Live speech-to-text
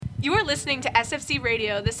You are listening to SFC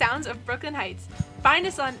Radio, the sounds of Brooklyn Heights. Find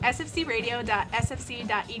us on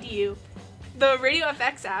sfcradio.sfc.edu, the Radio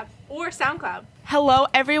FX app, or SoundCloud. Hello,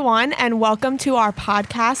 everyone, and welcome to our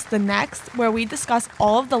podcast, The Next, where we discuss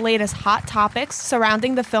all of the latest hot topics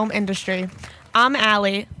surrounding the film industry. I'm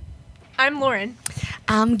Allie. I'm Lauren.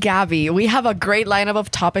 I'm Gabby. We have a great lineup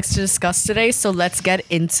of topics to discuss today, so let's get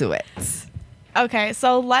into it. Okay,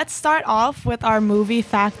 so let's start off with our movie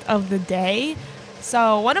fact of the day.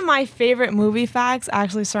 So one of my favorite movie facts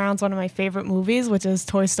actually surrounds one of my favorite movies, which is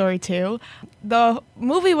Toy Story 2. The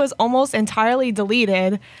movie was almost entirely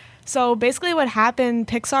deleted. So basically what happened,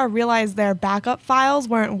 Pixar realized their backup files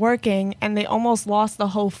weren't working and they almost lost the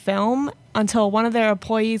whole film until one of their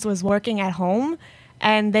employees was working at home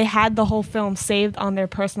and they had the whole film saved on their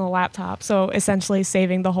personal laptop. So essentially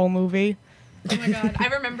saving the whole movie. Oh my god, I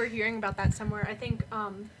remember hearing about that somewhere. I think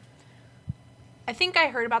I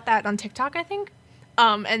heard about that on TikTok,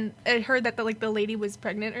 and I heard that the lady was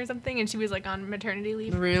pregnant or something, and she was on maternity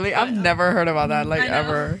leave. Really? I've never heard about that,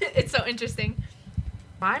 ever. It's so interesting.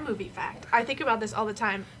 My movie fact. I think about this all the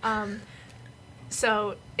time.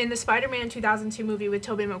 So in the Spider-Man 2002 movie with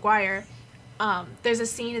Tobey Maguire, there's a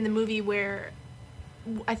scene in the movie where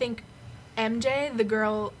I think MJ,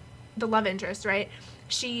 the love interest, right?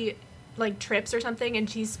 She trips or something, and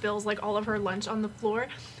she spills all of her lunch on the floor,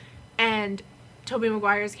 and Tobey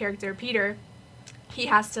Maguire's character Peter, he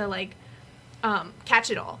has to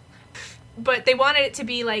catch it all, but they wanted it to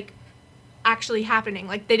be actually happening.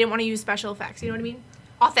 They didn't want to use special effects. You know what I mean?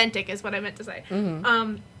 Authentic is what I meant to say.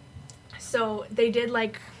 Mm-hmm. So they did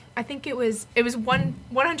I think it was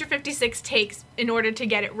 156 takes in order to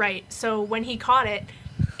get it right. So when he caught it,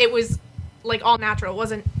 it was all natural.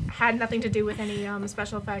 It had nothing to do with any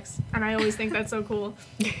special effects, and I always think that's so cool.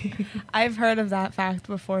 I've heard of that fact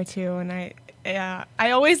before too, and I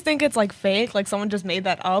always think it's fake, someone just made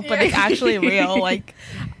that up, but it's actually real.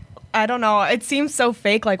 I don't know, it seems so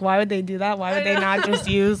fake. Why would they do that? Why would they not just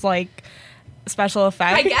use special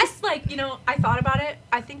effects? I guess I thought about it.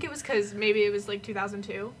 I think it was because maybe it was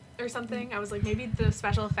 2002 or something. I was maybe the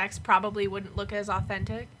special effects probably wouldn't look as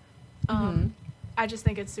authentic. I just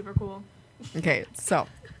think it's super cool. Okay, so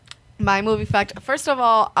my movie fact. First of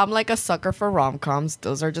all, I'm a sucker for rom-coms.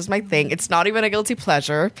 Those are just my thing. It's not even a guilty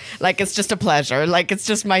pleasure. It's just a pleasure. It's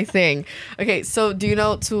just my thing. Okay, so do you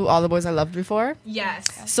know To All the Boys I Loved Before? Yes.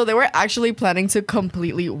 So they were actually planning to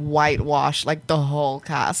completely whitewash the whole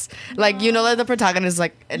cast. The protagonist is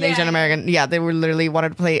an Asian American. Yeah, they were literally wanted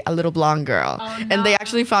to play a little blonde girl. Oh, no. And they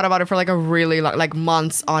actually thought about it for a really long,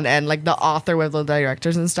 months on end, the author with the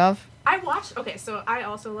directors and stuff. So I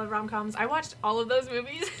also love rom-coms. I watched all of those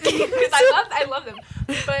movies because I love them.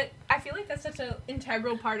 But I feel that's such an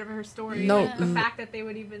integral part of her story. No. The fact that they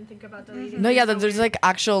would even think about deleting. No, yeah, so there's weird.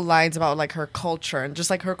 actual lines about her culture and just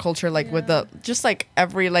her culture with the just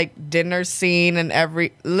every dinner scene and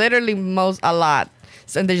literally a lot.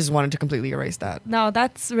 And they just wanted to completely erase that. No,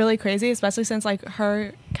 that's really crazy, especially since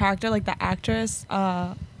her character, the actress,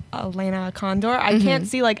 Elena Condor, I can't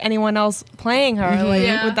see anyone else playing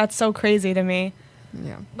her. That's so crazy to me.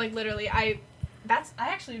 Yeah. Literally, I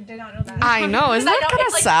actually did not know that. I know. Isn't that kind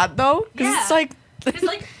of sad though? Because yeah. Because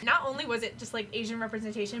not only was it just Asian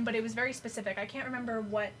representation, but it was very specific. I can't remember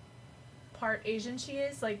what part Asian she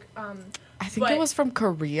is. I think it was from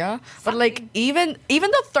Korea. Something. But even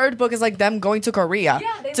the third book is them going to Korea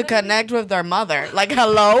to connect with their mother.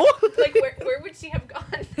 Hello? Where would she have gone?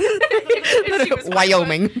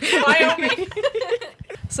 Wyoming.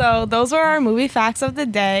 So those were our movie facts of the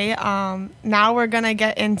day. Now we're going to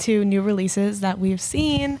get into new releases that we've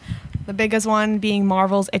seen. The biggest one being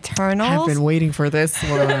Marvel's Eternals. I've been waiting for this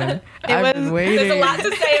one. I've been waiting. There's a lot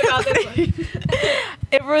to say about this one.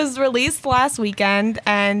 It was released last weekend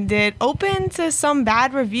and it opened to some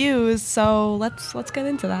bad reviews. So let's get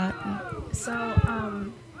into that. So,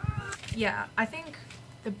 I think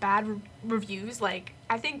the bad reviews, I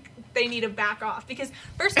think they need to back off because,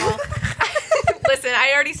 first of all, listen,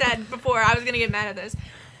 I already said before I was going to get mad at this.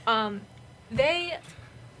 I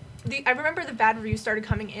remember the bad reviews started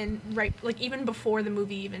coming in right, even before the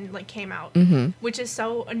movie even, came out, which is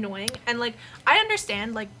so annoying. And, I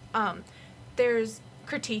understand, there's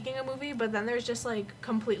critiquing a movie, but then there's just,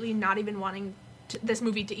 completely not even wanting this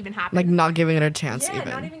movie to even happen. Not giving it a chance even.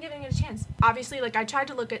 Yeah, not even giving it a chance. Obviously, I tried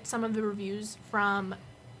to look at some of the reviews from,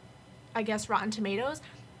 I guess, Rotten Tomatoes,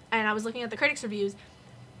 and I was looking at the critics' reviews,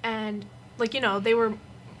 and, they were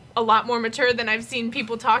a lot more mature than I've seen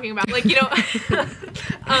people talking about.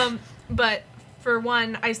 But for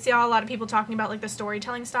one, I saw a lot of people talking about, the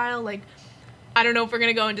storytelling style. I don't know if we're going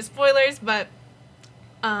to go into spoilers, but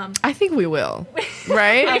I think we will.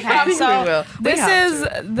 Right? I think so we will.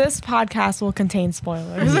 This podcast will contain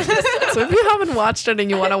spoilers. So if you haven't watched it and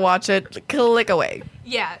you want to watch it, click away.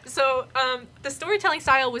 Yeah. So the storytelling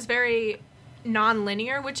style was very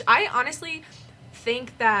non-linear, which I honestly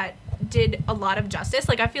think that did a lot of justice.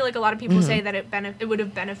 Like, I feel like a lot of people say that it would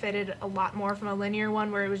have benefited a lot more from a linear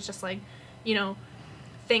one where it was just like, you know,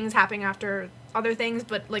 things happening after other things,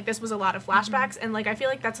 but like this was a lot of flashbacks, and like I feel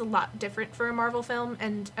like that's a lot different for a Marvel film,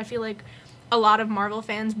 and I feel like a lot of Marvel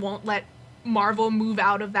fans won't let Marvel move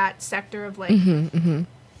out of that sector of like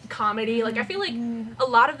comedy. Like, I feel like a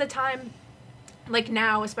lot of the time, like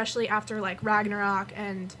now, especially after like Ragnarok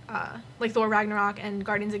and like Thor Ragnarok and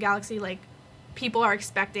Guardians of the Galaxy, like people are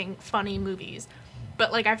expecting funny movies,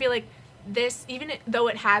 but like I feel like this, even though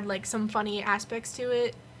it had like some funny aspects to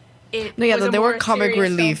it, there were comic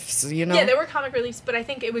reliefs, you know? Yeah, there were comic reliefs, but I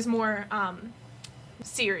think it was more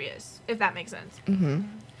serious, if that makes sense. Mm-hmm.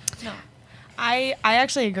 No. I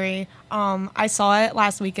actually agree. I saw it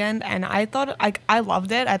last weekend, and I thought, I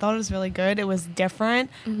loved it. I thought it was really good. It was different,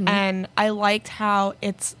 and I liked how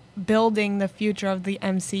it's building the future of the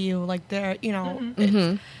MCU. Like, there, you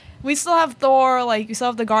know, we still have Thor, like, we still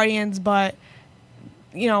have the Guardians, but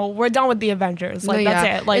you know, we're done with the Avengers. Like,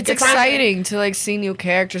 that's it. Like, it's exciting to like see new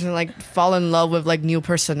characters and like fall in love with like new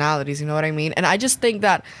personalities. You know what I mean? And I just think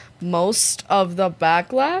that most of the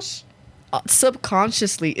backlash,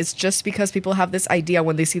 subconsciously, is just because people have this idea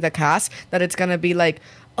when they see the cast that it's gonna be like,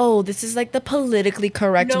 oh, this is like the politically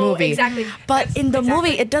correct movie. Exactly. But in the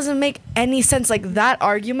movie, it doesn't make any sense. Like, that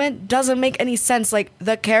argument doesn't make any sense. Like,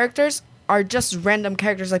 the characters are just random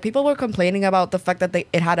characters. Like, people were complaining about the fact that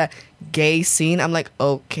it had a gay scene. I'm like,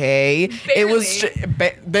 okay. Barely. It was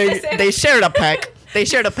they shared a peck. They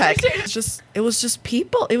shared a peck. It was just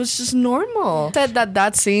people. It was just normal. Said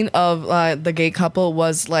that scene of the gay couple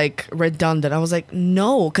was like redundant. I was like,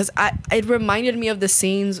 no, because it reminded me of the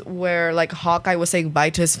scenes where like Hawkeye was saying bye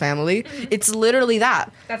to his family. It's literally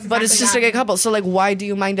that. But it's just a gay couple. So like, why do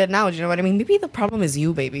you mind it now? Do you know what I mean? Maybe the problem is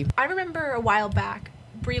you, baby. I remember a while back,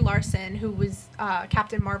 Brie Larson, who was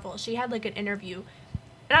Captain Marvel, she had like an interview.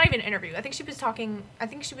 Not even an interview. I think she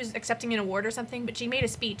was accepting an award or something, but she made a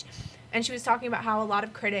speech, and she was talking about how a lot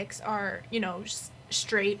of critics are, you know,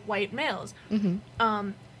 straight white males.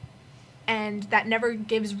 And that never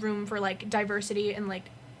gives room for like diversity and like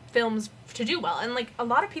films to do well. And like a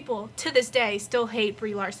lot of people to this day still hate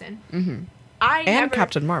Brie Larson.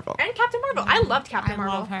 Captain Marvel. And Captain Marvel. I loved Captain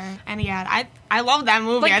Marvel. I love her. And yeah, I love that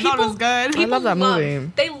movie. Like, I thought it was good. I love that movie.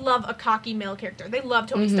 They love a cocky male character. They love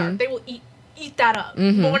Tony Stark. They will eat that up.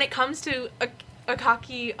 But when it comes to a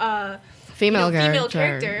cocky female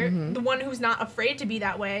character, the one who's not afraid to be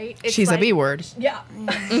that way, she's like, a B word. Yeah.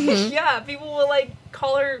 Yeah, people will like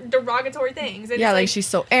call her derogatory things. And yeah, like she's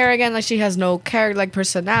so arrogant, like she has no character, like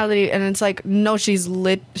personality, and it's like, no, she's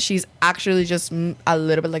actually just a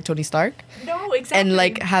little bit like Tony Stark. No, exactly. And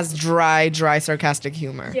like has dry sarcastic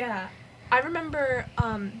humor. Yeah. I remember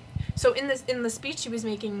so in the speech she was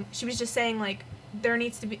making, she was just saying like there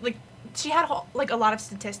needs to be like, she had like a lot of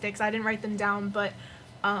statistics. I didn't write them down, but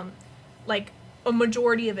like a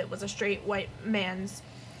majority of it was a straight white man's,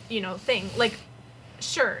 you know, thing. Like,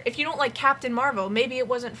 sure, if you don't like Captain Marvel, maybe it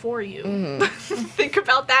wasn't for you. Think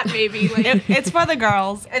about that, maybe. Like, it's for the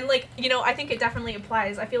girls. And like, you know, I think it definitely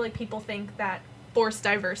applies. I feel like people think that forced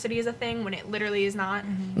diversity is a thing when it literally is not.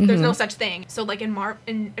 There's no such thing. So like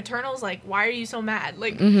in Eternals, like, why are you so mad?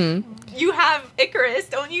 Like, you have Icarus,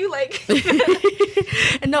 don't you? Like,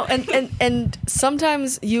 no, and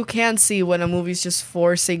sometimes you can see when a movie's just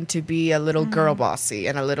forcing to be a little girl bossy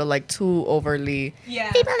and a little like too overly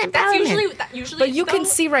people empowerment. That's usually. But you can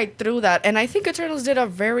see right through that, and I think Eternals did a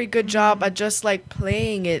very good job at just like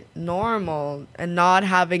playing it normal and not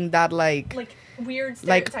having that like weird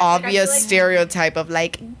stereotype. Like obvious stereotype of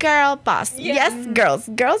like girl boss. Yes,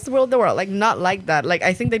 girls rule the world. Like, not like that. Like,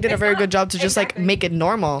 I think they did a very good job to just like make it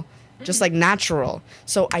normal, just like natural.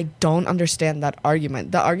 So I don't understand that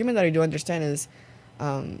argument. The argument that I do understand is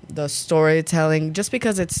the storytelling, just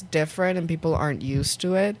because it's different and people aren't used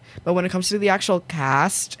to it. But when it comes to the actual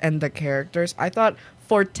cast and the characters, I thought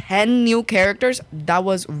for 10 new characters, that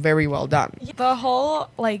was very well done. The whole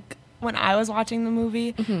like, when I was watching the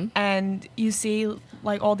movie and you see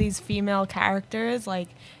like all these female characters, like,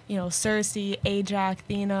 you know, Cersei, Ajak,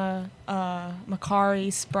 Athena,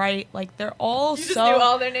 Makari, Sprite, like they're all you just knew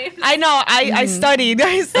all their names. I know. I studied.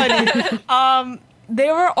 they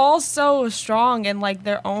were all so strong in like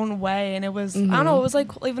their own way, and it was I don't know, it was like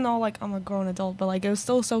even though like I'm a grown adult, but like it was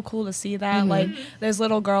still so cool to see that like there's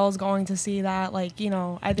little girls going to see that, like, you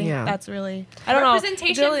know, I think that's really, I don't know,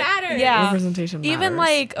 representation matters. Yeah, representation matters. Even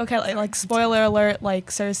like like spoiler alert, like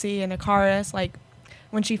Cersei and Ikaris, like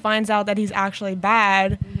when she finds out that he's actually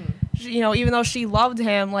bad, you know, even though she loved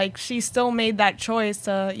him, like she still made that choice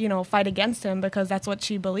to, you know, fight against him because that's what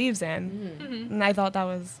she believes in. And I thought that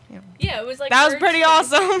was, you know, it was like that was pretty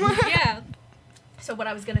awesome. Yeah. So what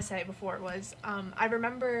I was gonna say before was, I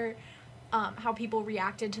remember how people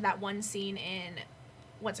reacted to that one scene in,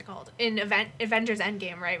 what's it called? In Avengers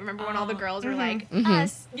Endgame, right? Remember when all the girls were like,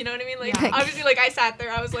 us? You know what I mean? Like, obviously, like, I sat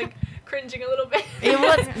there, I was like cringing a little bit. It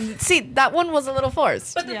was, see, that one was a little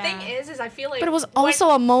forced. But the thing is I feel like. But it was also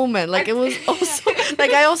a moment. Like, it was also,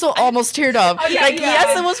 like, I also almost teared up.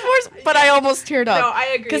 Yes, it was forced, but I almost teared up. No, I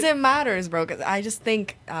agree. Because it matters, bro. Because I just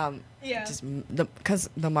think, because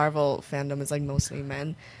the Marvel fandom is like mostly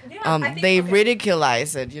men. Yeah, they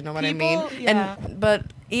ridiculize it. You know what I mean? Yeah. But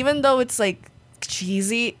even though it's like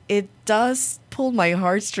cheesy, it does pull my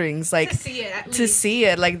heartstrings. Like, to see it, at least. To see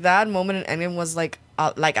it, like that moment in Endgame was like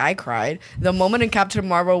I cried. The moment in Captain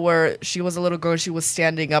Marvel where she was a little girl, she was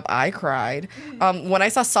standing up, I cried. When I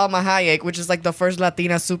saw Salma Hayek, which is like the first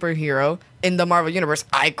Latina superhero in the Marvel universe,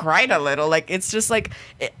 I cried a little. Like, it's just like,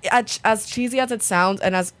 as cheesy as it sounds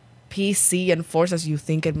and as PC and forced as you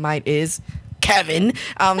think it might is, Kevin,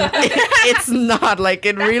 it's not. Like,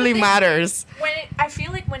 it really matters. I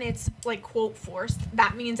feel like when it's like quote forced,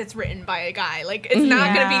 that means it's written by a guy. Like, it's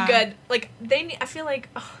not gonna be good. Like, I feel like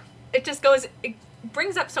it just goes. It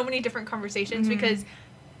brings up so many different conversations because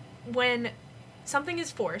when something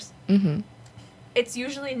is forced, it's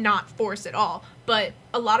usually not forced at all. But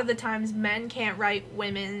a lot of the times, men can't write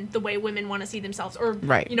women the way women want to see themselves, or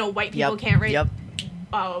you know, white people can't write.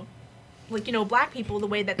 Like, you know, black people the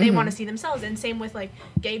way that they want to see themselves, and same with like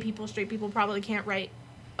gay people, straight people probably can't write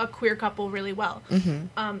a queer couple really well.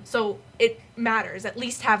 So it matters. At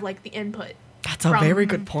least have like the input. That's a very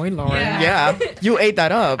good point, Lauren. Yeah. You ate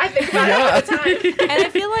that up. I think about it all the time. And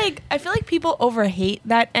I feel like people overhate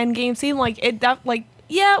that Endgame scene. Like, it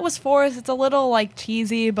was forced. It's a little like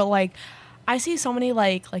cheesy, but like I see so many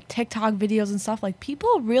like TikTok videos and stuff. Like,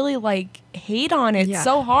 people really like hate on it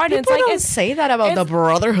so hard. People and it's like don't say that about the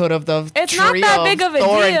brotherhood of the it's trio not that big of a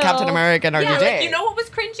Thor deal. and Captain America and RDJ. Like, you know what was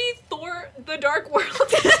cringy? Thor: The Dark World.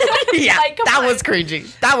 Like, that was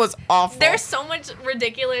cringy. That was awful. There's so much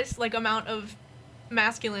ridiculous like amount of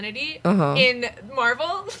masculinity in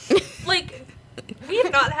Marvel. Like, we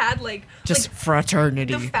have not had like just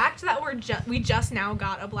fraternity. The fact that we just now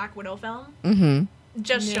got a Black Widow film.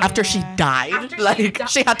 Just after she died,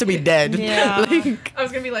 she had to be dead. Like, I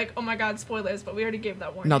was gonna be like, oh my god, spoilers, but we already gave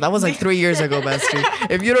that warning. No, that was like 3 years ago, bestie.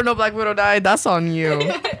 If you don't know Black Widow died, that's on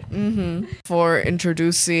you. For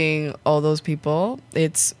introducing all those people,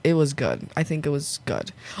 it was good. I think it was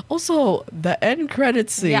good. Also, the end credit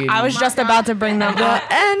scene. Yeah, I was just about to bring them up.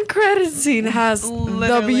 The end credit scene has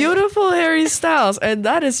the beautiful Harry Styles, and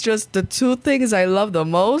that is just the two things I love the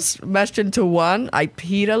most meshed into one. I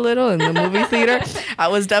peed a little in the movie theater. I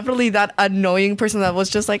was definitely that annoying person that was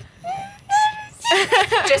just like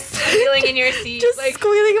just squealing in your seat, just like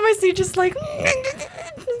squealing in my seat, just like oh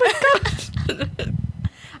my gosh.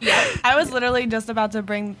 Yeah, I was literally just about to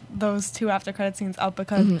bring those two after credit scenes up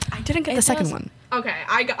because I didn't get the second one. Okay,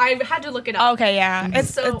 I had to look it up. Okay, yeah,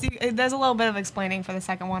 there's a little bit of explaining for the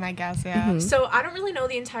second one, I guess. Yeah. So I don't really know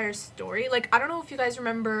the entire story. Like, I don't know if you guys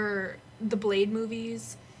remember the Blade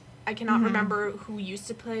movies. I cannot remember who used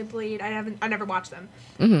to play Blade. I never watched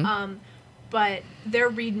them. But they're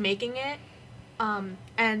remaking it.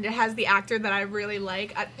 And it has the actor that I really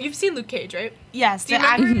like. You've seen Luke Cage, right? Yes. Do you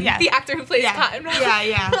remember the actor who plays Cotton?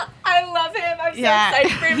 Yeah. I love him. I'm so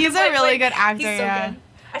excited for him. He's a really good actor. He's so good.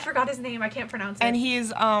 I forgot his name. I can't pronounce it. And he's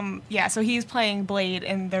so he's playing Blade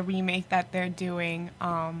in the remake that they're doing.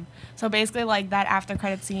 So basically, like, that after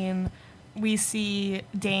credit scene, we see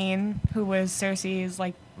Dane, who was Cersei's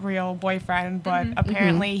like real boyfriend, but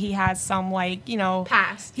apparently he has some like, you know,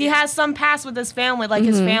 past. He has some past with his family. Like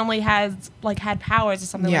his family has like had powers or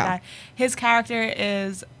something like that. His character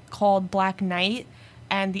is called Black Knight,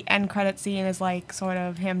 and the end credit scene is like sort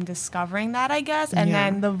of him discovering that, I guess. And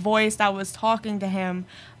then the voice that was talking to him,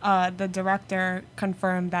 the director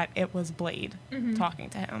confirmed that it was Blade talking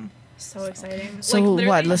to him. So exciting. So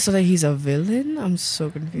like, what? So that he's a villain? I'm so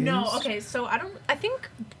confused. No, okay. So I think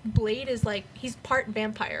Blade is like, he's part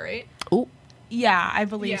vampire, right? Oh. Yeah, I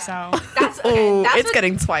believe so. That's it's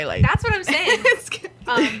getting Twilight. That's what I'm saying.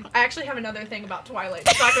 I actually have another thing about Twilight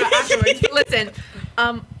to talk about afterwards. Listen,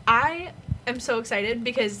 I am so excited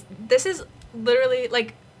because this is literally,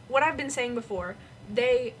 like, what I've been saying before,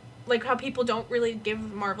 they, like, how people don't really give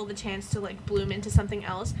Marvel the chance to, like, bloom into something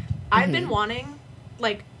else. I've been wanting,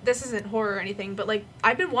 like, this isn't horror or anything, but, like,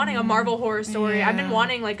 I've been wanting a Marvel horror story. I've been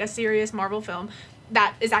wanting, like, a serious Marvel film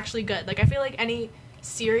that is actually good. Like, I feel like any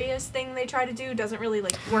serious thing they try to do doesn't really,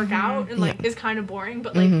 like, work out and, like, is kind of boring.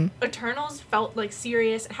 But, like, Eternals felt, like,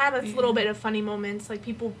 serious. It had a little bit of funny moments. Like,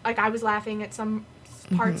 people, like, I was laughing at some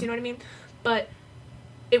parts, you know what I mean? But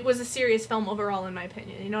it was a serious film overall, in my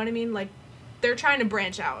opinion. You know what I mean? Like, they're trying to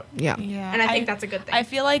branch out. Yeah. And I think that's a good thing. I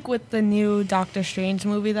feel like with the new Doctor Strange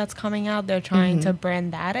movie that's coming out, they're trying to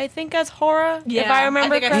brand that, I think, as horror, if I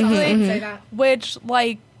remember correctly. Say that. Which,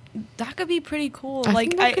 like, that could be pretty cool. I like,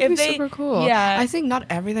 think that could be they, super cool. Yeah. I think not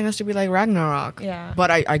everything has to be like Ragnarok. Yeah.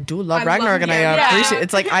 But I do love I Ragnarok, love- and yeah. I appreciate.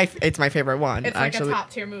 It's like it's my favorite one. It's actually. like a top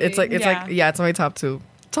tier movie. It's like it's my top two.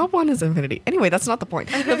 Top one is Infinity. Anyway, that's not the point.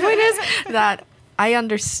 The point is that I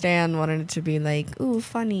understand wanting it to be like, ooh,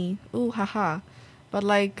 funny, ooh, haha, but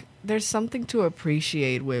like there's something to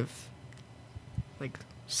appreciate with like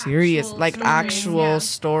serious, Actual like stories, actual yeah.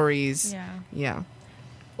 stories. Yeah. Yeah.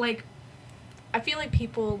 Like, I feel like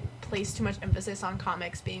people place too much emphasis on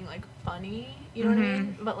comics being, like, funny, you know what I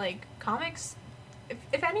mean? But, like, comics,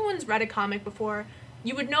 if anyone's read a comic before,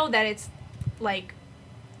 you would know that it's, like,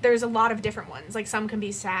 there's a lot of different ones. Like, some can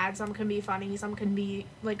be sad, some can be funny, some can be,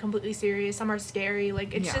 like, completely serious, some are scary.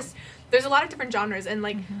 Like, it's just, there's a lot of different genres, and,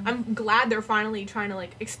 like, I'm glad they're finally trying to,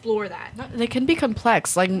 like, explore that. They can be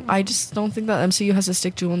complex. Like I just don't think that MCU has to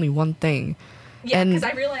stick to only one thing. Yeah, And- because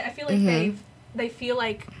I feel like they feel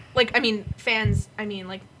like, I mean, fans,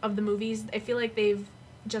 like, of the movies, I feel like they've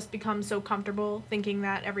just become so comfortable thinking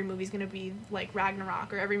that every movie's gonna be, like,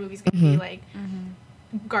 Ragnarok, or every movie's gonna be, like,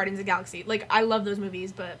 Guardians of the Galaxy. Like, I love those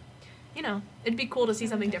movies, but, you know, it'd be cool to see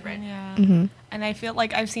something different. Yeah. And I feel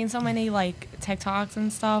like I've seen so many, like, TikToks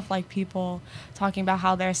and stuff, like, people talking about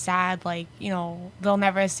how they're sad, like, you know, they'll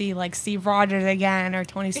never see, like, Steve Rogers again or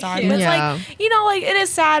Tony Stark. But it's Yeah. like, you know, like, it is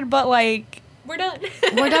sad, but, like, We're done.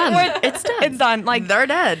 We're done. It's done. it's done. Like, They're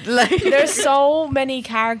dead. Like there's so many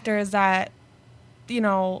characters that, you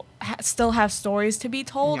know, still have stories to be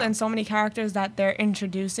told, Yeah. and so many characters that they're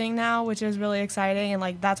introducing now, which is really exciting. And,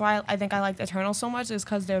 like, that's why I think I liked Eternal so much, is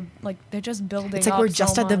because they're just building. It's like up we're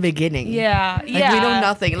just so at the much. beginning. Yeah, Like yeah. we know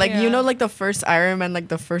nothing. Like Yeah. you know, like the first Iron Man, like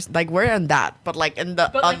the first, like we're in that, but like in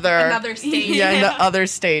the But, like, other, another stage. yeah, in the other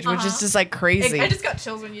stage, which is Uh-huh. just like crazy. I just got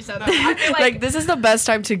chills when you said that. I feel like this is the best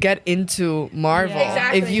time to get into Marvel Yeah.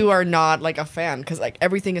 Exactly. if you are not like a fan, because like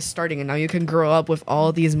everything is starting, and now you can grow up with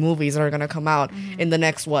all these movies that are gonna come out in the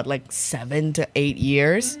next like 7 to 8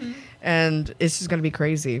 years, and it's just gonna be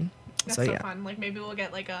crazy. That's so so yeah. fun. Like, maybe we'll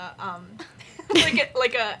get, like, a,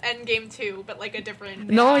 like a Endgame 2, but, like, a different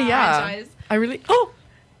No, yeah. franchise. I really. Oh,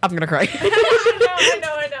 I'm gonna cry. I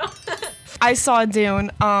know. I saw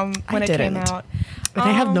Dune when it came didn't. out. But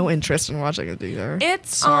I have no interest in watching it either.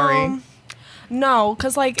 It's Sorry. no,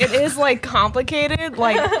 because, like, it is, like, complicated.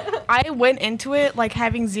 Like, I went into it, like,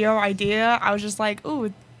 having zero idea. I was just like,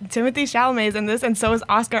 ooh, Timothy Chalamet's in this, and so is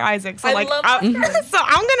Oscar Isaac. So, I like, love I'm, Oscar. so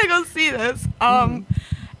I'm gonna go see this.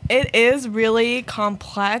 It is really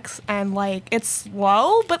complex, and, like, it's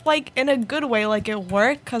slow, but, like, in a good way. Like, it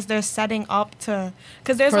worked because they're setting up to,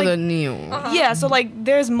 because there's For like the new. yeah, so, like,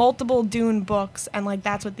 there's multiple Dune books, and, like,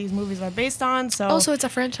 that's what these movies are based on. So Oh, so it's a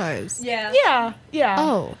franchise. Yeah. yeah.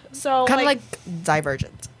 Oh, So kind of like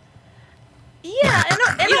Divergent. yeah,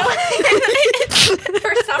 in a way.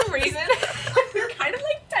 For some reason, we're kind of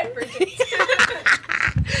like divergent.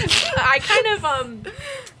 I kind of,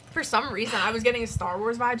 for some reason, I was getting Star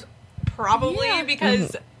Wars vibes. Probably Yeah.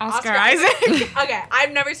 because Oscar Isaac. Okay,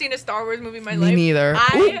 I've never seen a Star Wars movie in my Me life. neither.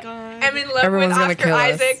 I God. am in love Everyone's with gonna Oscar kill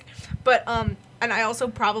us. Isaac, but and I also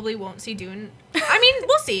probably won't see Dune. I mean,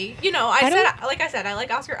 we'll see. You know, I said I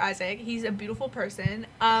like Oscar Isaac. He's a beautiful person.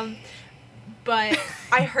 But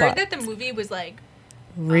I heard that the movie was like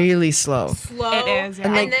Really slow. slow. It is, yeah. And,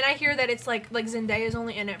 And, like- then I hear that it's like Zendaya's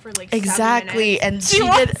only in it for like 7 Exactly, minutes. and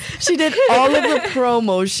she did all of the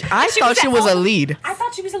promos. I she thought was she at was a all- lead. I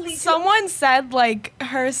thought she was a lead. Someone said, like,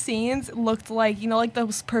 her scenes looked like, you know, like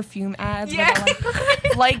those perfume ads. where Yeah.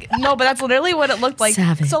 they're like no, but that's literally what it looked like.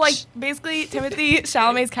 Savage. So, like, basically, Timothy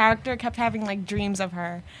Chalamet's character kept having, like, dreams of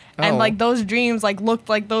her. And, Oh. like, those dreams, like, looked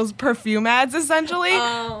like those perfume ads, essentially.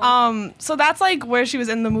 Oh. So that's, like, where she was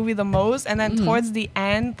in the movie the most. And Mm-hmm. then towards the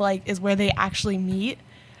end, like, is where they actually meet.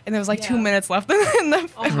 And there was, like, 2 Yeah. minutes left in the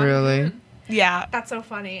Oh my Really? God. yeah. That's so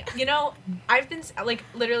funny. You know, I've been like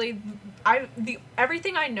literally,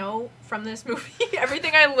 everything I know from this movie,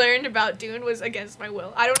 everything I learned about Dune was against my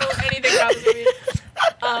will. I don't know anything about this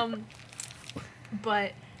movie.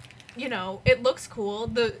 But you know, it looks cool.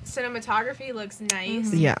 The cinematography looks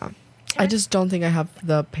nice. Yeah. I just don't think I have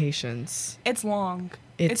the patience. It's long.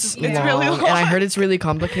 It's really long. long. And I heard it's really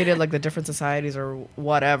complicated, like the different societies or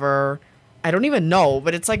whatever. I don't even know,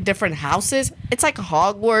 but it's like different houses. It's like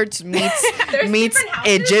Hogwarts meets different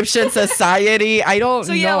houses? Egyptian society. I don't So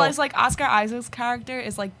know. yeah, it's like Oscar Isaac's character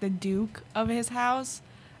is like the Duke of his house.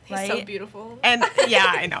 He's right? so beautiful. And yeah,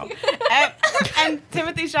 I know. and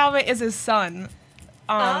Timothy Chalamet is his son.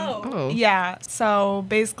 Oh. Yeah. So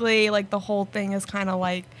basically, like the whole thing is kind of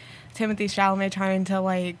like Timothy Chalamet trying to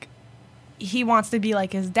like, he wants to be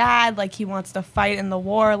like his dad, like he wants to fight in the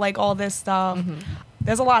war, like all this stuff. Mm-hmm.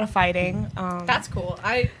 There's a lot of fighting. That's cool.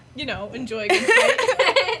 I, you know, enjoy a good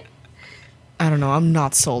fight. I don't know. I'm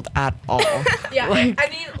not sold at all. Yeah, Like- I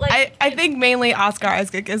mean, like, I think mainly Oscar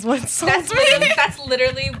Isaac is what sold that's me. that's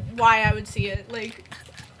literally why I would see it. Like,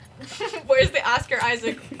 where's the Oscar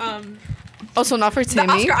Isaac, Also, not for the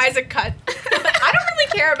Timmy. Oscar Isaac cut? I don't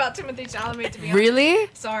really care about Timothy Chalamet, to be honest. Really?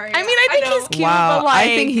 Sorry. I mean, I think know. he's cute, Wow. but like,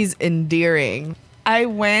 I think he's endearing. I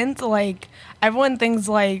went like everyone thinks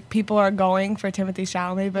like people are going for Timothy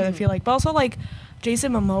Chalamet, but I feel like, but also like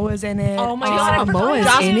Jason Momoa's in it. Oh my God, I Momoa is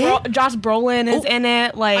forgot. in it? Josh Brolin is in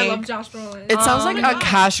it. Like I love Josh Brolin. It sounds Oh like my a God.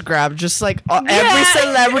 cash grab, just like every Yeah.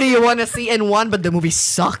 celebrity you want to see in one, but the movie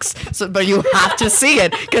sucks. So, but you have to see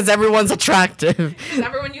it because everyone's attractive. 'Cause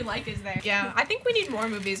everyone you like is there. Yeah, I think we need more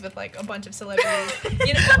movies with like a bunch of celebrities.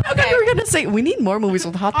 You know, I thought okay. you were gonna say we need more movies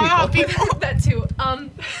with hot people. That too.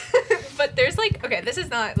 But there's like, okay, this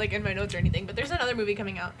is not like in my notes or anything, but there's another movie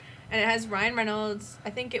coming out, and it has Ryan Reynolds.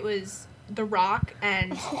 I think it was The Rock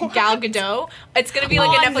and Gal Gadot. It's gonna be like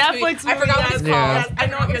a Oh, Netflix movie. Netflix I forgot what it's movie, called. yes. I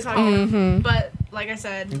know what you're talking about. Mhm. But like I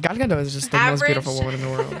said, Gal Gadot is just the most Average- beautiful woman in the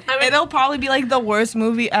world. I mean, it'll probably be like the worst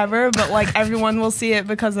movie ever, but like everyone will see it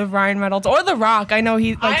because of Ryan Reynolds or The Rock. I know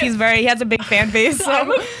he has a big fan base. So.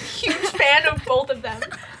 I'm a huge fan of both of them.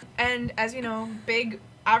 And as you know, big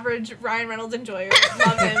average Ryan Reynolds enjoyer.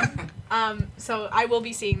 Love him. So I will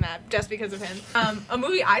be seeing that just because of him. A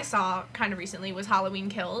movie I saw kind of recently was Halloween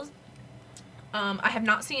Kills. I have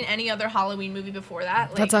not seen any other Halloween movie before that.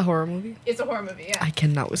 Like, That's a horror movie. it's a horror movie, yeah. I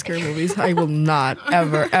cannot with scary movies. I will not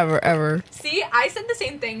ever, ever, ever. See, I said the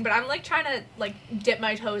same thing, but I'm like trying to like dip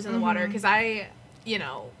my toes in the water because I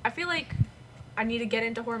feel like I need to get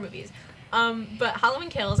into horror movies. But Halloween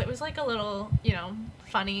Kills, it was like a little,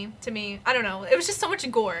 funny to me. I don't know. It was just so much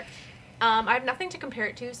gore. I have nothing to compare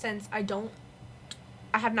it to since I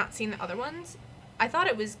have not seen the other ones. I thought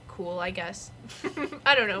it was cool, I guess.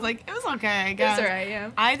 I don't know. Like it was okay, I it's guess. alright,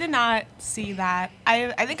 yeah. I did not see that.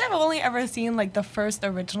 I think I've only ever seen like the first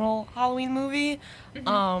original Halloween movie.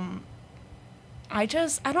 Mm-hmm. I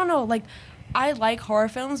don't know, like I like horror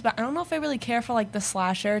films, but I don't know if I really care for like the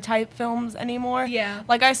slasher type films anymore. Yeah.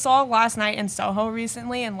 Like I saw Last Night in Soho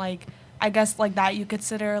recently, and like I guess like that you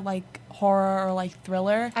consider like horror or like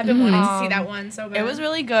thriller. I've been wanting to see Um, that one so bad. It was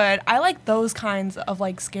really good. I like those kinds of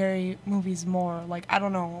like scary movies more. Like I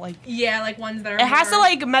don't know, like Yeah, like ones that are it has to more-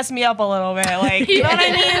 like mess me up a little bit. Like you know what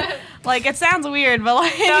I mean? Like it sounds weird, but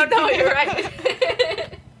like No, you're right.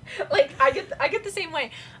 Like I get the same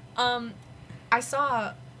way. I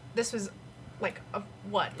saw this was like a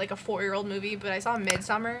 4-year-old movie, but I saw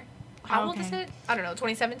Midsummer. How old is Okay. it? I don't know,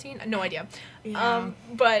 2017? No idea. Yeah.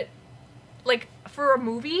 But like for a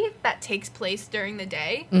movie that takes place during the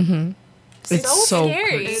day, Mm-hmm. It's so so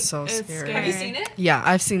scary. It's so It's scary. scary. Have you seen it? Yeah,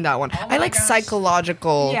 I've seen that one. Oh I my like gosh.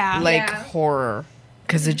 psychological, Yeah. like Yeah. horror,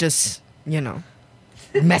 because it just,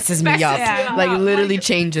 messes me Messes up. you up. Like literally Like-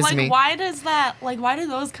 changes like me. why do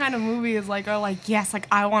those kind of movies like are like yes, like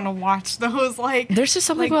I want to watch those like There's just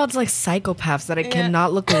something like- about like psychopaths that I Yeah.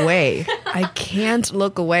 cannot look away. I can't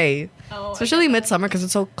look away. Oh, Especially Midsummer because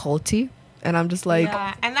it's so culty. And I'm just like,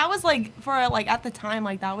 yeah, and that was like for like at the time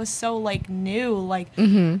like that was so like new like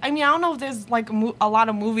Mhm. I mean I don't know if there's like a lot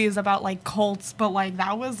of movies about like cults, but like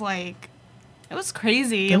that was like it was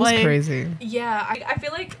crazy. it was like, crazy. Yeah, I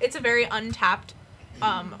feel like it's a very untapped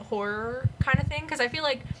horror kind of thing because I feel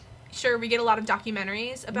like sure we get a lot of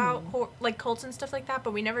documentaries about like cults and stuff like that,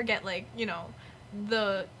 but we never get like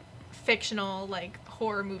the fictional like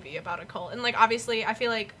horror movie about a cult. And like obviously I feel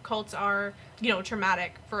like cults are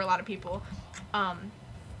traumatic for a lot of people,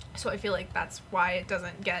 so I feel like that's why it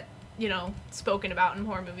doesn't get spoken about in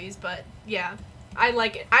horror movies. But yeah, I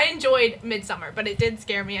like it. I enjoyed Midsummer, but it did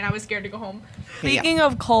scare me and I was scared to go home. Speaking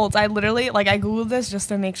of cults, I literally like I googled this just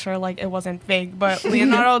to make sure like it wasn't fake. But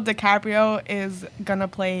Leonardo DiCaprio is gonna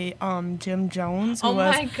play Jim Jones, who Oh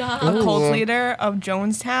was my God. a cult Ooh. leader of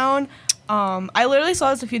Jonestown. I literally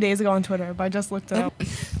saw this a few days ago on Twitter, but I just looked it up.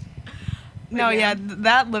 No, But yeah,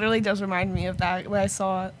 that literally does remind me of that where I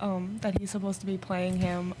saw that he's supposed to be playing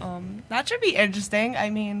him. That should be interesting. I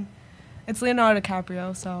mean, it's Leonardo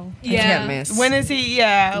DiCaprio, so He can't miss. when is he?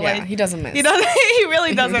 Yeah, like he doesn't miss. he doesn't. He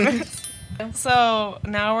really doesn't. miss. So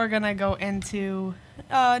now we're gonna go into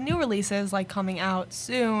new releases like coming out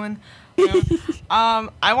soon.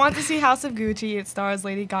 I want to see House of Gucci. It stars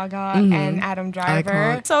Lady Gaga and Adam Driver.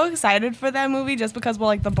 Iconic. So excited for that movie just because we're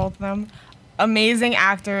like the both of them amazing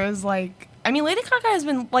actors. Like, I mean, Lady Gaga has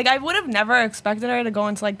been like, I would have never expected her to go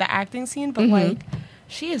into like the acting scene, but like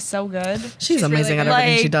she is so good. She's amazing really at good.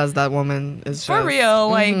 everything she Like, does. That woman is For just, real,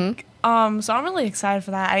 like so I'm really excited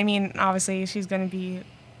for that. I mean, obviously she's gonna be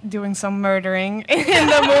doing some murdering in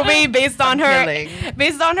the movie based on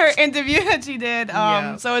her interview that she did.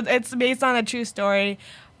 Yeah. So it's based on a true story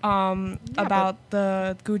about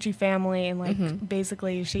the Gucci family, and like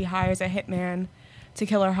basically she hires a hitman to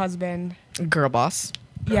kill her husband. girl boss.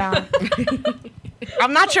 Yeah.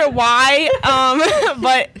 I'm not sure why,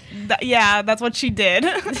 but yeah, that's what she did.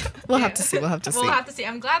 We'll have to see. We'll have to see. We'll have to see.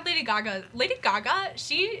 I'm glad Lady Gaga,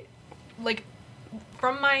 she, like,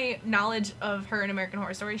 from my knowledge of her in American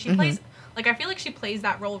Horror Story, she plays, like, I feel like she plays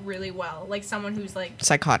that role really well. Like, someone who's, like...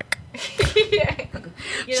 Psychotic. Yeah.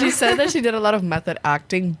 You She know? said that she did a lot of method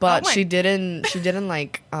acting, but Oh my- she didn't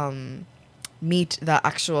like meet the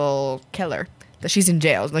actual killer. That she's in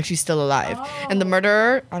jail, like she's still alive. And the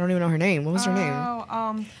murderer, I don't even know her name. What was her name?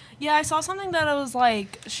 Oh, yeah, I saw something that it was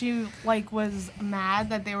like she like was mad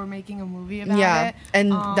that they were making a movie about Yeah, it.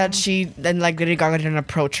 and that she then like Lady Gaga didn't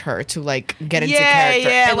approach her to like get into Yeah, character.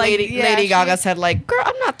 yeah, and like, Lady yeah, Lady she- Gaga said like, "Girl,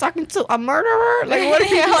 I'm not talking to a murderer." Like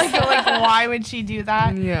what? yeah, like why would she do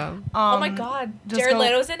that? Yeah. Oh my god. just Jared go-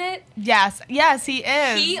 Leto's in it? Yes, he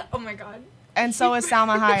is. Oh my god. And so is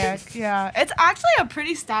Salma Hayek. Yeah, it's actually a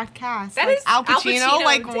pretty stacked cast. That like, is Al Pacino.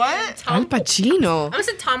 Like damn. what? Al Pacino. I almost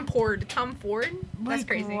said Tom Ford. Tom Ford? That's Like,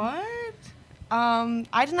 crazy. What?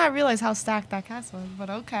 I did not realize how stacked that cast was, but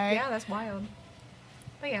okay. Yeah, that's wild.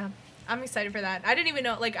 But yeah, I'm excited for that. I didn't even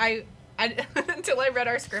know, like, I until I read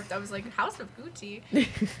our script, I was like, House of Gucci.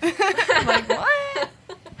 Like what?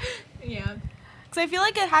 Yeah. Because I feel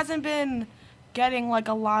like it hasn't been getting like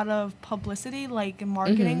a lot of publicity, like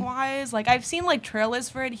marketing wise. Like I've seen like trailers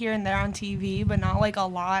for it here and there on TV, but not like a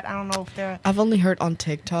lot. I don't know if they're I've only heard on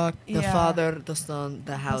TikTok the Yeah. Father, the Son,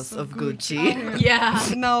 the House of Gucci. Yeah.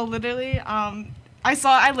 no, literally.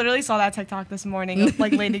 I literally saw that TikTok this morning. Of,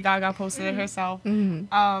 like Lady Gaga posted it herself.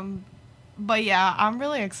 But yeah, I'm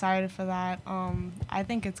really excited for that. I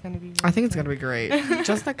think it's gonna be. Really I think it's good. gonna be great.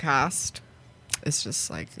 Just the cast. It's just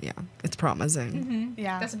like it's promising.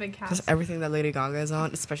 Yeah. That's a big cast. Just everything that Lady Gaga is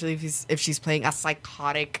on, especially if she's playing a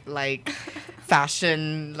psychotic like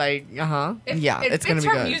fashion like It it's gonna fits be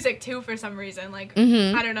her good. music too for some reason. Like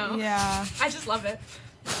Mhm. I don't know. Yeah. I just love it.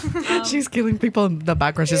 She's killing people in the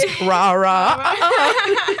background. She's rah rah.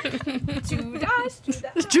 Judas.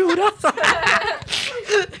 Judas.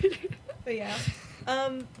 But yeah.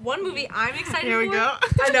 One movie I'm excited Here we for. go.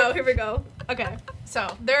 I know, here we go. Okay. So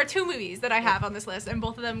there are two movies that I have on this list, and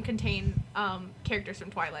both of them contain characters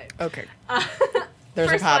from Twilight. Okay. Uh, There's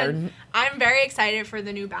a first pattern. one, I'm very excited for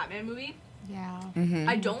the new Batman movie. Yeah. Mhm.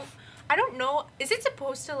 I don't know. Is it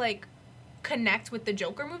supposed to like connect with the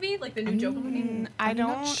Joker movie, like the new Joker movie? I I'm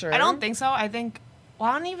not don't. sure. I don't think so. I think. Well,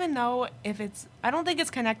 I don't even know if it's. I don't think it's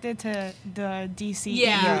connected to the DCEU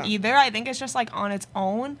Yeah. either. I think it's just like on its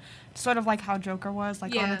own, sort of like how Joker was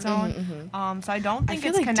like on Yeah. its own. So I don't I think feel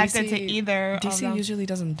it's like connected to DC either. of DC them. usually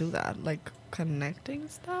doesn't do that, like connecting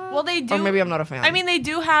stuff. Well, they do. Or maybe I'm not a fan. I mean, they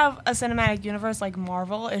do have a cinematic universe like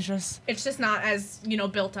Marvel. It's just. It's just not as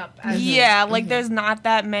built up as Yeah, like there's not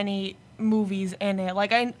that many movies in it.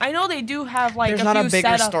 Like I know they do have like there's a not few a bigger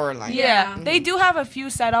set up. storyline. Yeah, Yeah. they do have a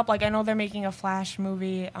few set up. Like I know they're making a Flash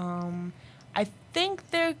movie. I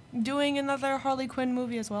think they're doing another Harley Quinn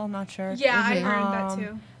movie as well. I'm not sure. Yeah, I heard that Um,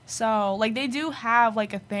 too. So like they do have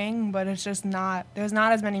like a thing, but it's just not. There's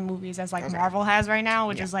not as many movies as like Okay. Marvel has right now,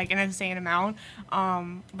 which Yeah. is like an insane amount.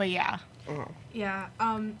 But yeah. Yeah.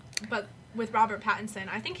 But with Robert Pattinson,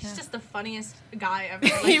 I think he's Yeah. just the funniest guy ever.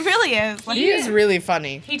 He Like, really is. Like, He is really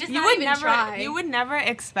funny. he does you not would even never. try. You would never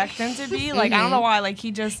expect him to be. Like I don't know why. Like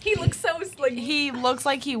he just. He looks so like He looks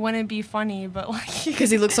like he wouldn't be funny, but like Because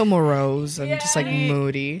he looks so morose and just like Yeah.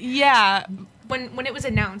 moody. yeah, when it was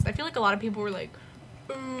announced, I feel like a lot of people were like,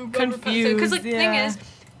 Confused, because like the thing yeah.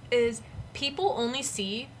 is people only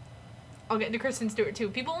see. I'll get to Kristen Stewart too.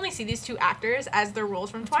 People only see these two actors as their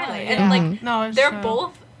roles from Twilight, Yeah. and like no, it's they're true.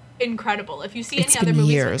 both incredible. If you see It's any other been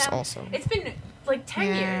movies years with them, also. it's been like 10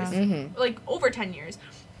 Yeah. years, Mhm. like over 10 years.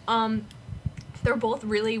 They're both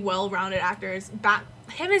really well-rounded actors.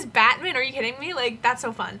 Him as Batman? Are you kidding me? Like that's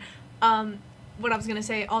so fun. What I was gonna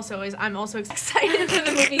say also is I'm also excited for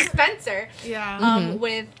the movie Spencer. Yeah.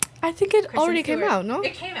 With I think it Kristen already came Stewart. out, no?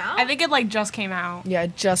 It came out. I think it like just came out. Yeah,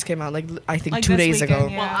 it just came out, like, I think Like 2 this days weekend,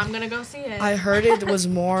 ago. yeah. Well, I'm gonna go see it. I heard it was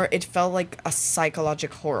more, it felt like a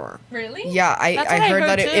psychological horror. Really? Yeah, I That's what I heard heard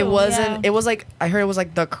that it too, wasn't, yeah. it was like, I heard it was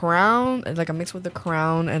like The Crown, like a mix with The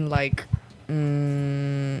Crown and like,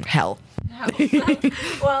 Hell.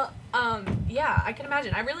 Well, yeah, I can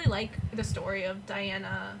imagine. I really like the story of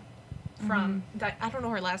Diana from I don't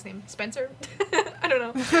know her last name. Spencer? I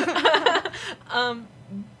don't know.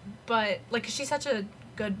 But like she's such a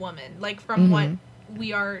good woman. Like from what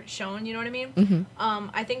we are shown, you know what I mean?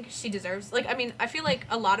 I think she deserves like I mean, I feel like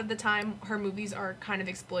a lot of the time her movies are kind of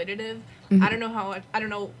exploitative. I don't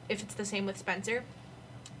know if it's the same with Spencer.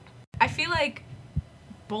 I feel like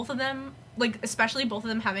both of them, like especially both of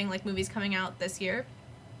them having like movies coming out this year,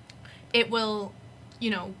 it will, you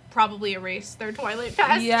know, probably erase their Twilight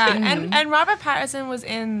past. Yeah, and Robert Pattinson was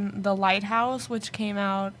in The Lighthouse, which came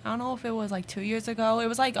out, I don't know if it was like 2 years ago. It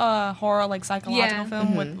was like a horror, like psychological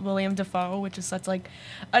film with William Dafoe, which is such like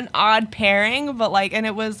an odd pairing, but like, and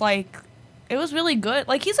it was really good.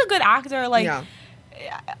 Like he's a good actor. Like Yeah.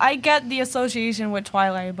 I get the association with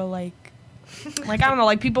Twilight, but like I don't know,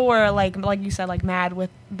 like people were like you said, like mad with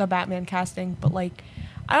the Batman casting, but like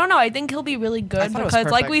I don't know. I think he'll be really good thought it was because,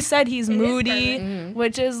 like perfect. we said, he's It is moody, perfect.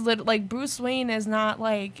 which is like Bruce Wayne is not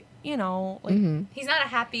like, you know, like He's not a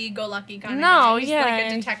happy-go-lucky kind of No, guy. He's yeah. like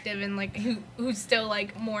a detective and like who's still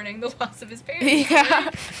like mourning the loss of his parents. Yeah.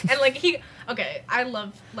 And like I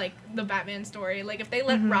love like the Batman story. Like if they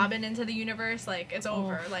let Robin into the universe, like it's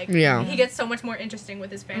over. Like Yeah. he gets so much more interesting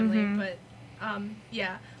with his family. But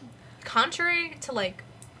yeah, contrary to like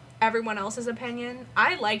everyone else's opinion,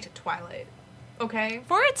 I liked Twilight. Okay,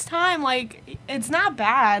 for its time, like it's not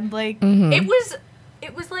bad. Like it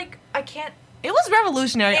was like I can't. it was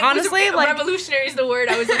revolutionary. It was Honestly, like revolutionary is the word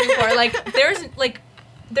I was looking for. Like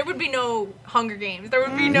there would be no Hunger Games. There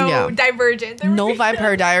would be no Yeah. Divergent. There would No be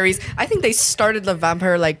Vampire Diaries. I think they started the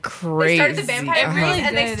vampire like They crazy. started the Vampire Uh-huh. Craze, Really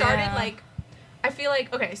and they did, started yeah. like. I feel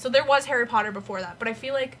like okay, so there was Harry Potter before that, but I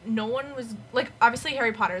feel like no one was like obviously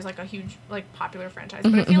Harry Potter is like a huge like popular franchise,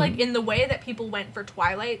 but I feel like in the way that people went for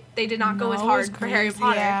Twilight, they did not go as no, it was hard for Harry crazy,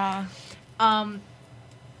 Potter. Yeah.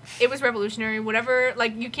 It was revolutionary. Whatever,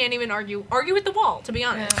 like you can't even argue with the wall. To be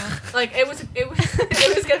honest, Yeah. like it was it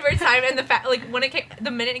was good for its time. And the fact like when it came,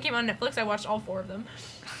 the minute it came on Netflix, I watched all 4 of them.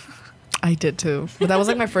 I did too, but that was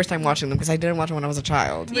like my first time watching them because I didn't watch them when I was a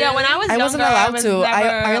child. Yeah, when I was I younger, wasn't allowed was to. I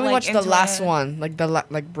never, only like, watched the into last it. one, like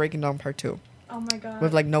like Breaking Down Part 2, Oh my god.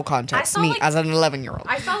 with like no context. saw, Me like- as an 11-year-old.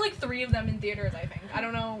 I saw like 3 of them in theaters. I think I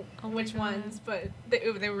don't know Oh my which God. ones, but they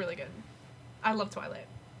were really good. I love Twilight.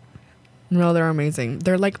 No, they're amazing.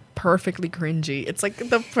 They're like perfectly cringy. It's like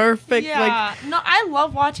the perfect like. Yeah. No, I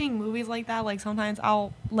love watching movies like that. Like sometimes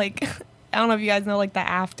I'll like I don't know if you guys know like the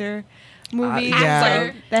After movies, yeah.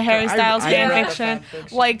 like the Harry I- Styles I fan read the fiction. fan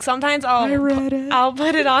fiction. Like sometimes I read it. I'll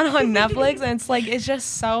put it on Netflix and it's like it's just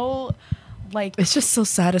so like It's just so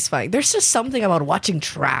satisfying. There's just something about watching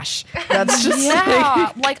trash. That's just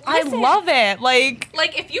yeah, like I Listen. love it. Like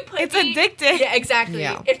Like if you put It's me, addicting. Yeah, exactly.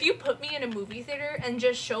 Yeah. If you put me in a movie theater and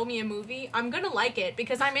just show me a movie, I'm gonna like it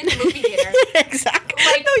because I'm in the movie theater. exactly.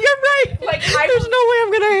 Like- no, you're right. like, there's no way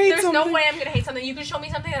I'm gonna hate There's something. no way I'm gonna hate something. You can show me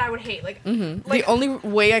something that I would hate. Like, The like only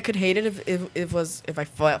way I could hate it if was if I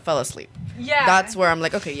fell asleep. yeah. That's where I'm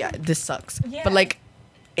like, okay, yeah, this sucks. Yeah. But like,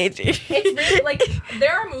 It's really like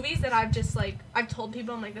there are movies that I've just like I've told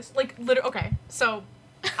people I'm like this like literally okay so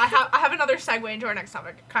I have another segue into our next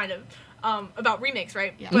topic kind of about remakes,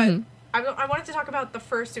 right? Yeah. But I wanted to talk about the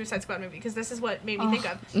first Suicide Squad movie because this is what made me think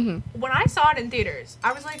of Mm-hmm. when I saw it in theaters.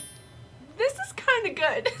 I was like, this is kind of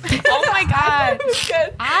good. Oh my I thought God. it was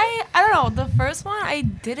good. I don't know. The first one I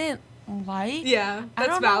didn't like. Yeah, I that's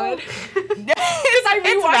don't know. valid.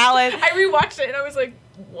 It's valid. I rewatched it and I was like,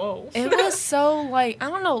 whoa. It was so like I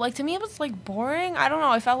don't know, like to me it was like boring. I don't know.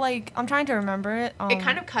 I felt like I'm trying to remember it. It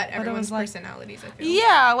kind of cut but it everyone's was like- personalities. I feel.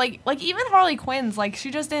 Yeah, like even Harley Quinn's like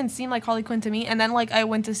she just didn't seem like Harley Quinn to me. And then like I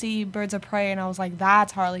went to see Birds of Prey and I was like,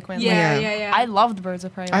 that's Harley Quinn. Yeah, Like, yeah, yeah. I loved Birds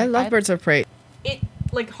of Prey. I Like, love Birds of Prey. It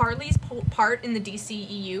like Harley's part in the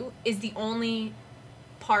DCEU is the only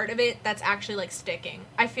part of it that's actually like sticking.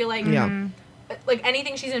 I feel like Yeah. like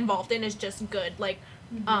anything she's involved in is just good. Like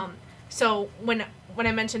so when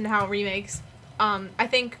I mentioned how remakes I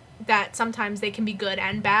think that sometimes they can be good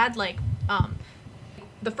and bad. Like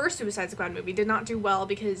the first Suicide Squad movie did not do well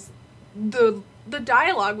because the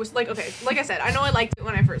dialogue was like okay, like I said, I know I liked it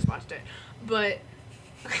when I first watched it, but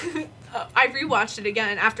I rewatched it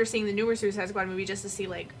again after seeing the newer Suicide Squad movie just to see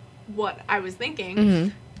like what I was thinking.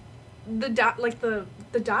 Mm-hmm. The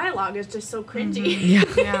the dialogue is just so cringy. Yeah.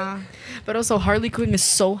 Yeah. But also, Harley Quinn is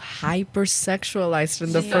so hypersexualized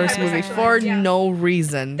in the So first movie for hypersexualized, yeah. no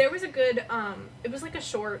reason. There was a good, it was like a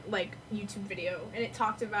short, like, YouTube video, and it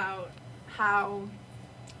talked about how,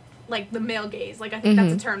 like, the male gaze, like, I think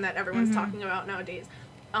that's a term that everyone's talking about nowadays,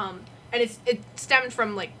 and it stemmed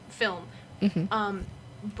from, like, film,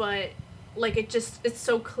 but, like, it's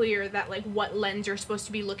so clear that, like, what lens you're supposed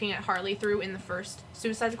to be looking at Harley through in the first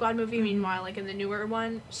Suicide Squad movie, meanwhile, like, in the newer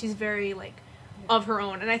one, she's very, like, of her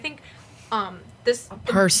own, and I think, this...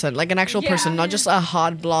 Person, like an actual person, not just a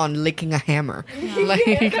hot blonde licking a hammer. Like,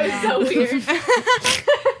 That was so weird.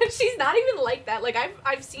 She's not even like that. Like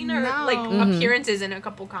I've seen her like appearances in a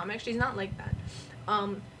couple comics. She's not like that.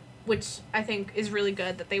 Which I think is really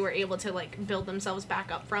good that they were able to like build themselves back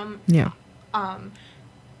up from. yeah.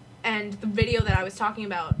 And the video that I was talking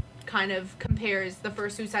about kind of compares the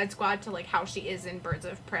first Suicide Squad to like how she is in Birds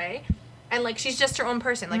of Prey. And like she's just her own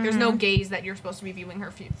person. Like there's no gaze that you're supposed to be viewing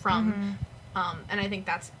her from. And I think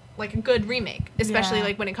that's like a good remake, especially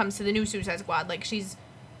like when it comes to the new Suicide Squad. Like she's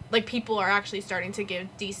like people are actually starting to give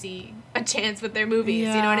DC a chance with their movies.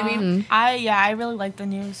 You know what I mean? I really like the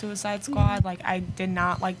new Suicide Squad. Like I did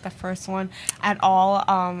not like the first one at all.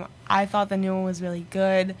 I thought the new one was really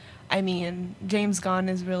good. I mean, James Gunn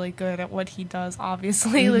is really good at what he does,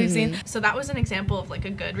 obviously. We've seen. So that was an example of like a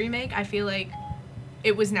good remake. I feel like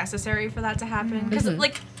it was necessary for that to happen because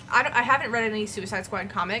like I haven't read any Suicide Squad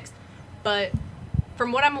comics, but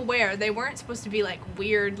from what I'm aware, they weren't supposed to be like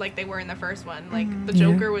weird like they were in the first one. Like the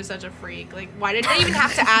Joker was such a freak. Like why did they even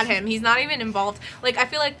have to add him? He's not even involved. Like I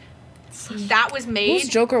feel like that was made. Whose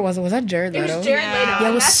Joker was it? Was that Jared Leto? It was Jared Leto. Yeah, it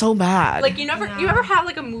and was that's- so bad. Like you ever have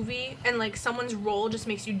like a movie and like someone's role just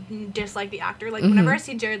makes you dislike the actor. Like whenever I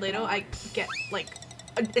see Jared Leto, I get like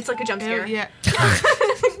it's like a jump scare. Yeah.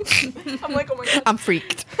 I'm like, oh my god. I'm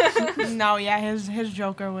freaked. No, yeah, his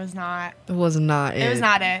Joker was not. It was not it. It was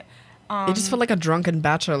not it. It just felt like a drunken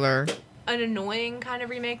bachelor. An annoying kind of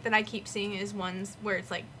remake that I keep seeing is ones where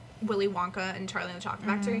it's like Willy Wonka and Charlie and the Chocolate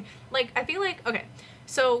Factory. Like I feel like okay,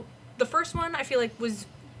 so the first one I feel like was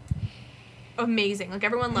amazing. Like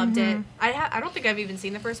everyone loved it. I don't think I've even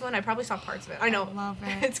seen the first one. I probably saw parts of it. I know. I love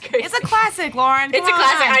it. It's crazy. It's a classic, Lauren. It's a Come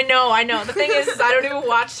classic. on. I know. The thing is I don't even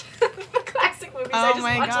watch the classic movies. I Oh just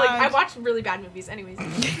my watch like I gosh. watch really bad movies anyways.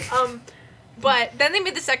 But then they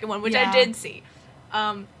made the second one, which I Yeah. did see.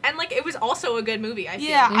 And like it was also a good movie, I feel.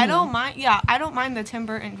 Yeah, I don't mind. Yeah, I don't mind the Tim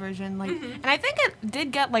Burton version. Like, and I think it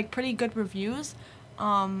did get like pretty good reviews.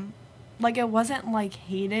 Like it wasn't like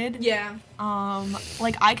hated. Yeah.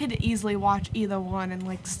 Like I could easily watch either one and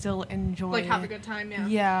like still enjoy. Like have a it. good time, yeah.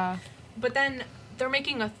 Yeah. But then they're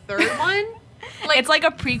making a third one. Like It's like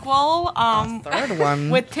a prequel. Third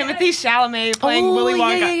one. With Timothy Chalamet playing Willy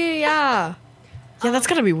Wonka. Yeah. Yeah, that's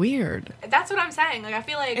gonna be weird. that's what I'm saying. Like I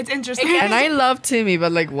feel like It's interesting. It gets, And I love Timmy,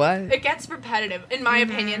 but like what? it gets repetitive in my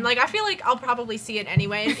opinion. Like I feel like I'll probably see it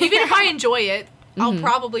anyway. And even if I enjoy it, I'll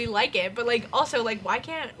probably like it. But like also like why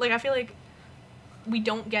can't like I feel like we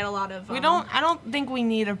don't get a lot of I don't think we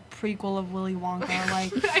need a prequel of Willy Wonka.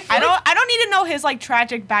 Like feel I don't need to know his like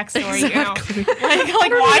tragic backstory, Exactly. you know.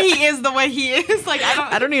 like why he is the way he is. Like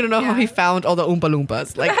I don't need to know how he found all the Oompa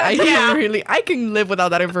Loompas. Like I can live without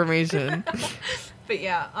that information. But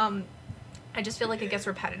yeah, I just feel like it gets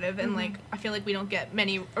repetitive and like I feel like we don't get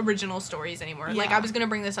many original stories anymore. Like Yeah. I was gonna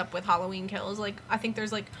bring this up with Halloween Kills. Like I think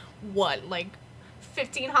there's like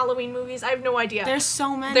 15 Halloween movies. I have no idea. There's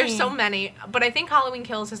so many. There's so many, but I think Halloween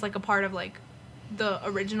Kills is like a part of like the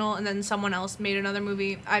original, and then someone else made another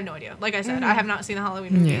movie. I have no idea. Like I said, I have not seen the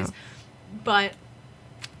Halloween movies, but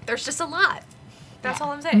there's just a lot. That's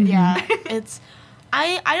all I'm saying. Yeah, it's.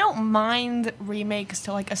 I don't mind remakes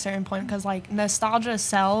to like a certain point because like nostalgia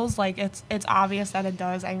sells. Like it's obvious that it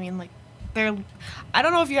does. I mean like there. I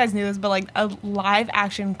don't know if you guys knew this, but like a live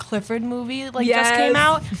action Clifford movie like just came Yes.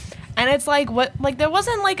 out. And it's like what like there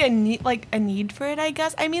wasn't like a need for it, I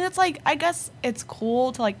guess. I mean it's like I guess it's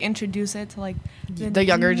cool to like introduce it to like The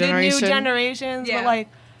younger generation. new generations, Yeah. but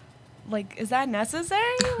like is that necessary?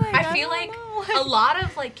 Like, I feel don't like know. a lot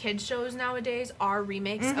of like kids shows nowadays are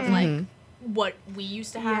remakes of like what we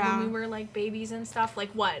used to have Yeah. when we were like babies and stuff. Like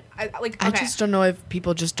what? I just don't know if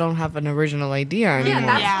people just don't have an original idea anymore.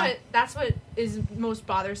 Yeah, that's what is most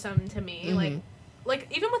bothersome to me. Like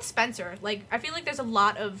even with Spencer, like I feel like there's a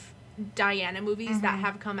lot of Diana movies that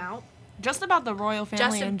have come out, just about the royal family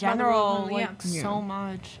Just in about the royal general, family, like yeah. so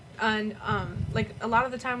much. and like a lot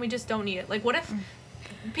of the time we just don't need it. Like what if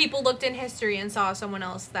people looked in history and saw someone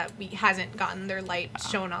else that we hasn't gotten their light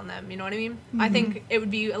shown on them? You know what I mean? I think it would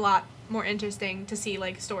be a lot more interesting to see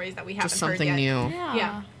like stories that we haven't Just heard something yet. new. Yeah.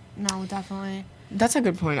 Yeah. No, definitely. That's a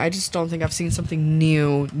good point. I just don't think I've seen something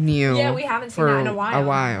new. Yeah, we haven't seen for that in a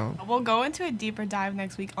while. We'll go into a deeper dive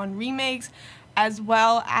next week on remakes, as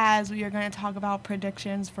well as we are going to talk about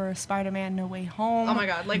predictions for Spider-Man No Way Home. Oh my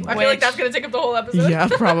god, like I feel like that's going to take up the whole episode. Yeah,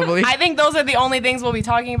 probably. I think those are the only things we'll be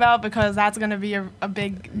talking about because that's going to be a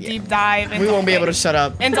big deep dive. We won't be able to shut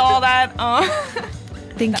up. Into all that.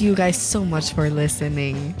 Thank you guys so much for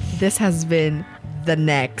listening. This has been The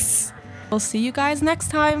Next. We'll see you guys next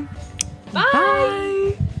time. Bye.